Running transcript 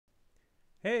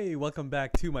Hey, welcome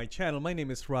back to my channel. My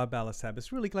name is Rob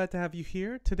Balasabas. Really glad to have you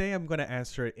here. Today I'm going to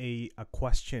answer a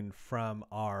question from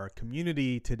our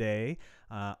community today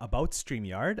about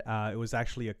StreamYard. It was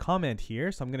actually a comment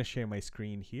here, so I'm going to share my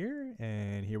screen here,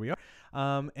 and here we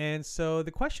are. And so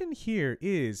the question here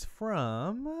is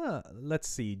from, let's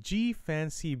see, G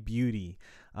Fancy Beauty.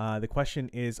 The question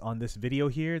is on this video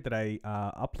here that I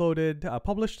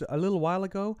published a little while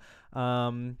ago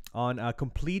on a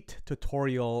complete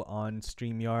tutorial on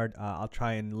StreamYard. I'll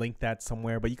try and link that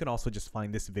somewhere, but you can also just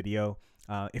find this video.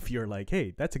 If you're like,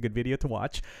 hey, that's a good video to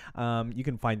watch, you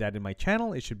can find that in my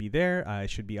channel. It should be there. It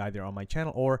should be either on my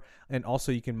channel and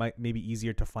also you can maybe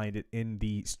easier to find it in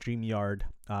the StreamYard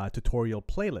tutorial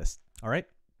playlist. All right.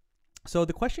 So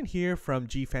the question here from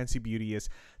G Fancy Beauty is,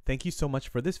 thank you so much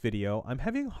for this video. I'm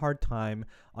having a hard time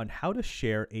on how to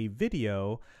share a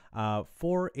video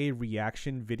for a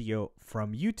reaction video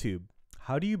from YouTube.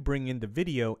 How do you bring in the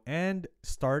video and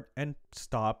start and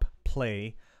stop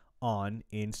play on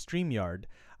in StreamYard?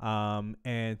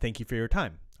 And thank you for your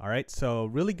time. All right, so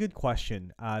really good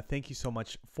question. Thank you so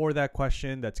much for that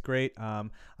question. That's great.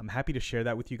 I'm happy to share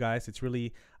that with you guys. It's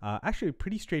really actually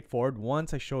pretty straightforward.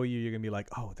 Once I show you, you're gonna be like,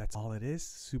 oh, that's all it is.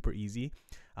 Super easy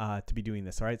to be doing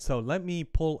this. All right, so let me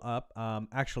pull up.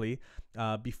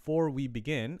 Before we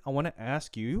begin, I want to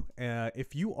ask you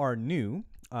if you are new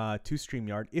to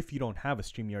StreamYard, if you don't have a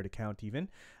StreamYard account even,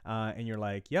 and you're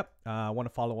like, yep, I want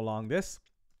to follow along this.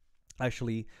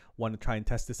 Actually want to try and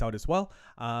test this out as well.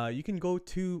 You can go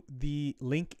to the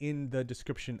link in the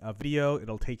description of video.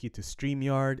 It'll take you to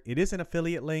StreamYard. It is an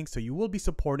affiliate link, so you will be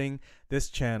supporting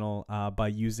this channel by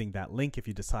using that link if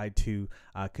you decide to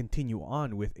continue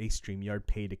on with a StreamYard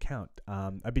paid account.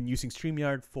 I've been using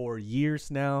StreamYard for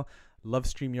years now. Love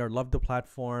StreamYard, love the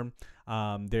platform.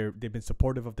 They've been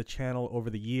supportive of the channel over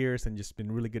the years and just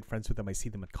been really good friends with them. I see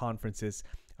them at conferences.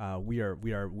 We are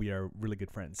really good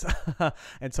friends.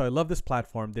 And so I love this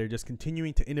platform. They're just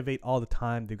continuing to innovate all the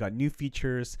time. They've got new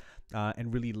features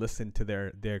and really listen to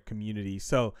their community.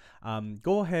 So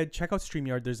go ahead, check out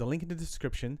StreamYard. There's a link in the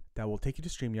description that will take you to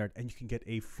StreamYard, and you can get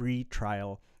a free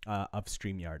trial of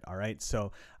StreamYard. All right,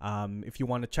 so if you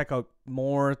want to check out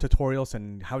more tutorials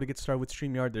and how to get started with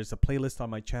StreamYard, there's a playlist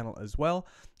on my channel as well,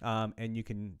 and you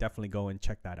can definitely go and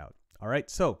check that out. All right,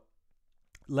 so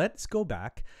let's go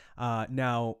back.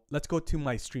 Now let's go to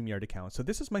my StreamYard account. So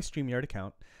this is my StreamYard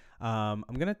account. I'm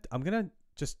gonna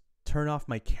just turn off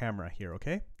my camera here,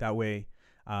 okay? That way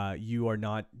you are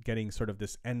not getting sort of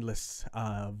this endless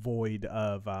void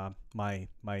of my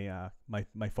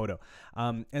photo.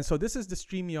 And so this is the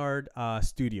StreamYard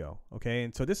studio, okay?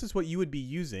 And so this is what you would be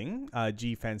using,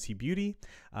 G Fancy Beauty.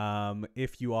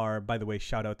 If you are, by the way,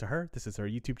 shout out to her. This is her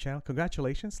YouTube channel.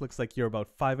 Congratulations. Looks like you're about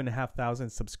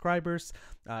 5,500 subscribers.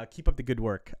 Keep up the good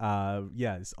work.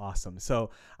 Yeah, it's awesome. So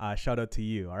shout out to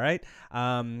you, all right?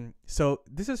 So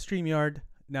this is StreamYard.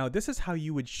 Now this is how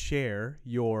you would share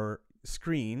your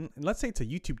screen, and let's say it's a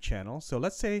YouTube channel. So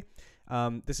let's say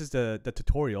this is the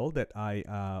tutorial that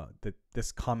that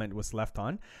this comment was left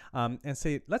on, and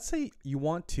let's say you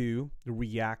want to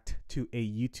react to a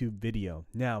YouTube video.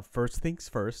 Now, first things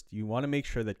first, you want to make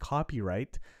sure that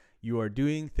copyright, you are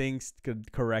doing things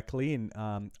correctly and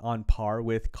on par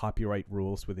with copyright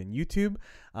rules within YouTube.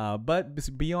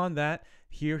 But beyond that,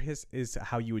 here is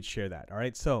how you would share that. All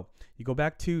right, so you go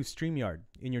back to StreamYard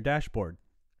in your dashboard.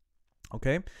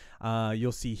 Okay,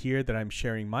 you'll see here that I'm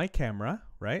sharing my camera,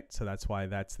 right? So that's why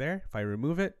that's there. If I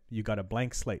remove it, you got a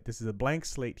blank slate. This is a blank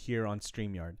slate here on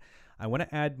StreamYard. I want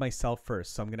to add myself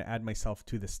first, so I'm going to add myself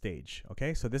to the stage.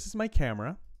 Okay, so this is my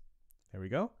camera. There we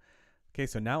go. Okay,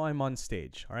 so now I'm on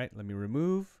stage. All right, let me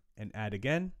remove and add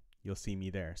again. You'll see me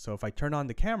there. So if I turn on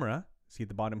the camera, see at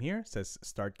the bottom here, it says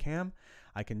start cam.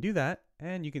 I can do that,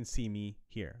 and you can see me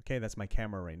here. Okay, that's my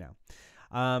camera right now.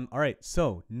 All right,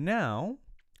 so now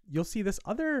you'll see this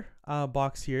other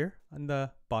box here on the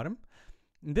bottom.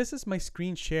 This is my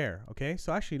screen share. Okay,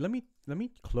 so actually let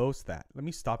me close that. Let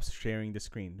me stop sharing the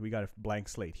screen. We got a blank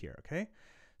slate here. Okay,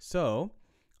 so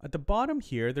at the bottom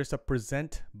here there's a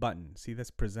present button. See this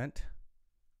present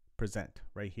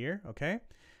right here. Okay, I'm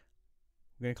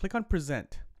gonna click on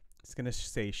present. It's gonna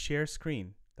say share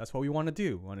screen. That's what we want to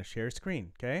do. We want to share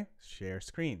screen. Okay, share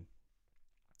screen.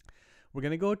 We're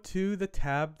going to go to the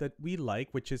tab that we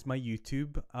like, which is my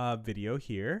YouTube video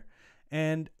here.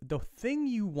 And the thing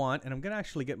you want, and I'm going to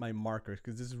actually get my markers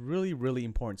because this is really, really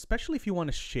important, especially if you want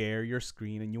to share your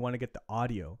screen and you want to get the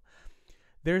audio.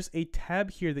 There's a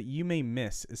tab here that you may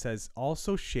miss. It says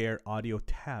also share audio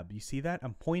tab. You see that?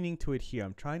 I'm pointing to it here.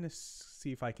 I'm trying to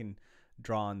see if I can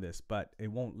draw on this, but it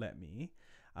won't let me,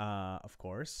 of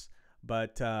course.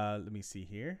 But let me see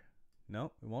here.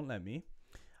 No, it won't let me.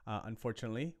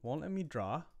 unfortunately, won't let me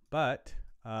draw. But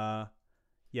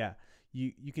yeah,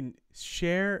 you can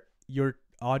share your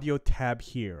audio tab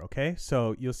here. Okay,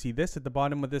 so you'll see this at the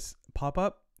bottom of this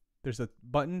pop-up. There's a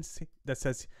button that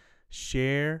says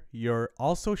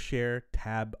also share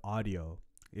tab audio.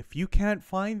 If you can't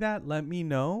find that, let me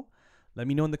know. Let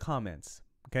me know in the comments.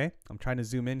 Okay, I'm trying to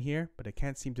zoom in here, but I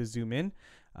can't seem to zoom in.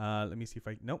 Let me see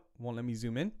if nope, won't let me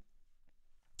zoom in.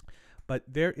 But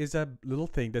there is a little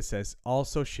thing that says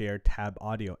also share tab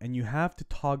audio, and you have to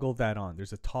toggle that on.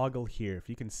 There's a toggle here. If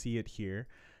you can see it here,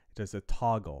 there's a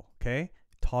toggle, okay?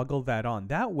 Toggle that on.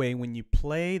 That way, when you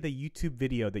play the YouTube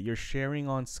video that you're sharing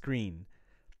on screen,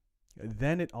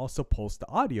 then it also pulls the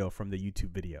audio from the YouTube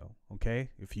video, okay?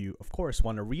 If you, of course,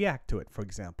 want to react to it, for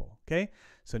example, okay?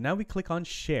 So now we click on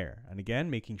share, and again,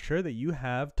 making sure that you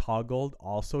have toggled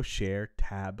also share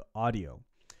tab audio,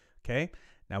 okay?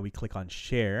 Now we click on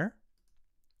share,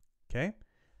 okay?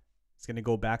 It's going to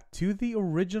go back to the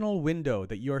original window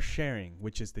that you're sharing,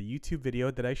 which is the YouTube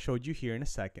video that I showed you here in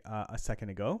a second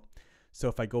ago. So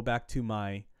if I go back to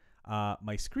my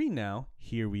my screen now,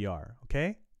 here we are,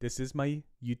 okay? This is my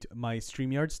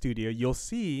StreamYard studio. You'll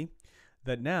see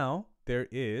that now there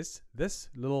is this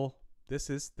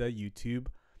is the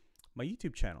my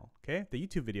YouTube channel, okay? The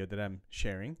YouTube video that I'm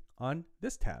sharing on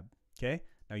this tab, okay?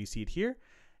 Now you see it here,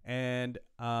 and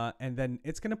then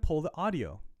it's gonna pull the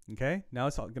audio, okay? Now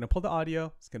it's gonna pull the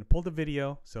audio, it's gonna pull the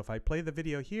video. So if I play the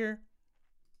video here,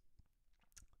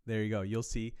 there you go. You'll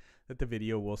see that the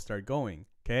video will start going.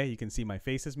 Okay, you can see my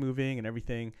face is moving and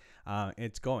everything.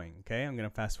 It's going. Okay, I'm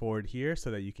gonna fast forward here so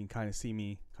that you can kind of see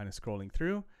me kind of scrolling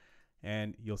through,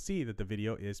 and you'll see that the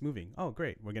video is moving. Oh,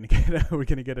 great! We're gonna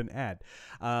get an ad.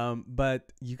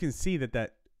 But you can see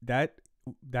that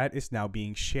is now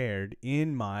being shared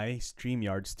in my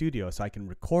StreamYard studio, so I can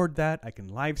record that. I can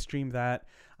live stream that.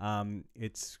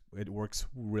 It works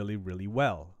really, really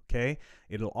well. Okay,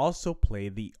 it'll also play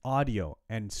the audio,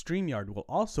 and StreamYard will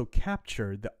also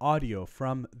capture the audio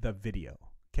from the video.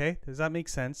 Okay, does that make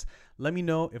sense? Let me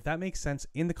know if that makes sense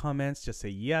in the comments. Just say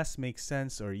yes, makes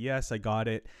sense, or yes, I got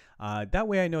it. That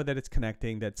way I know that it's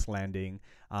connecting, that's landing.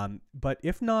 But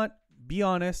if not, be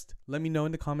honest. Let me know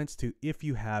in the comments too if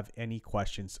you have any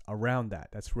questions around that.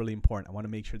 That's really important. I want to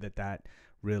make sure that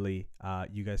really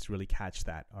you guys really catch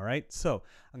that. All right, so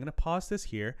I'm gonna pause this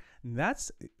here. And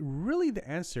that's really the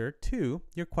answer to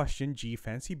your question, G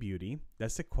Fancy Beauty.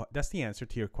 That's the answer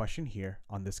to your question here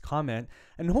on this comment,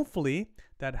 and hopefully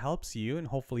that helps you and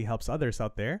hopefully helps others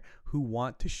out there who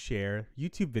want to share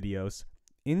YouTube videos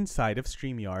inside of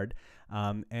StreamYard.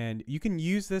 And you can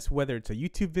use this whether it's a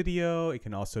YouTube video, it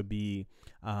can also be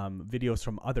videos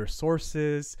from other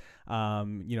sources,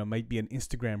 might be an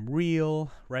Instagram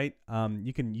reel, right?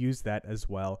 You can use that as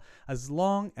well, as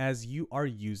long as you are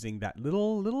using that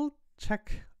little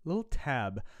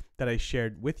tab that I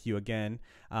shared with you again,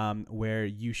 where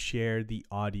you share the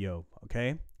audio,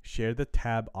 okay? Share the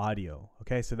tab audio.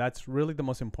 Okay, so that's really the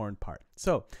most important part.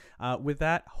 So with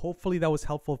that, hopefully that was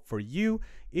helpful for you.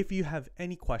 If you have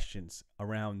any questions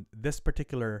around this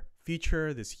particular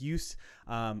feature, this use,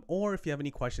 or if you have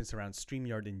any questions around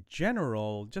StreamYard in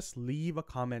general, just leave a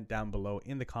comment down below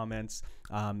in the comments.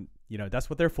 That's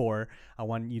what they're for. I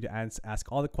want you to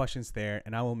ask all the questions there,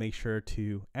 and I will make sure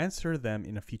to answer them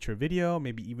in a future video,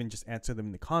 maybe even just answer them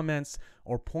in the comments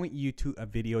or point you to a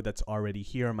video that's already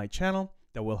here on my channel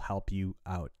that will help you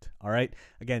out. All right.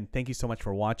 Again, thank you so much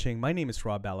for watching. My name is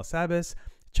Rob Balasabas.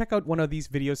 Check out one of these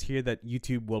videos here that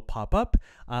YouTube will pop up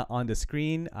on the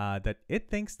screen that it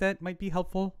thinks that might be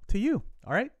helpful to you.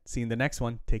 All right. See you in the next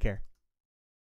one. Take care.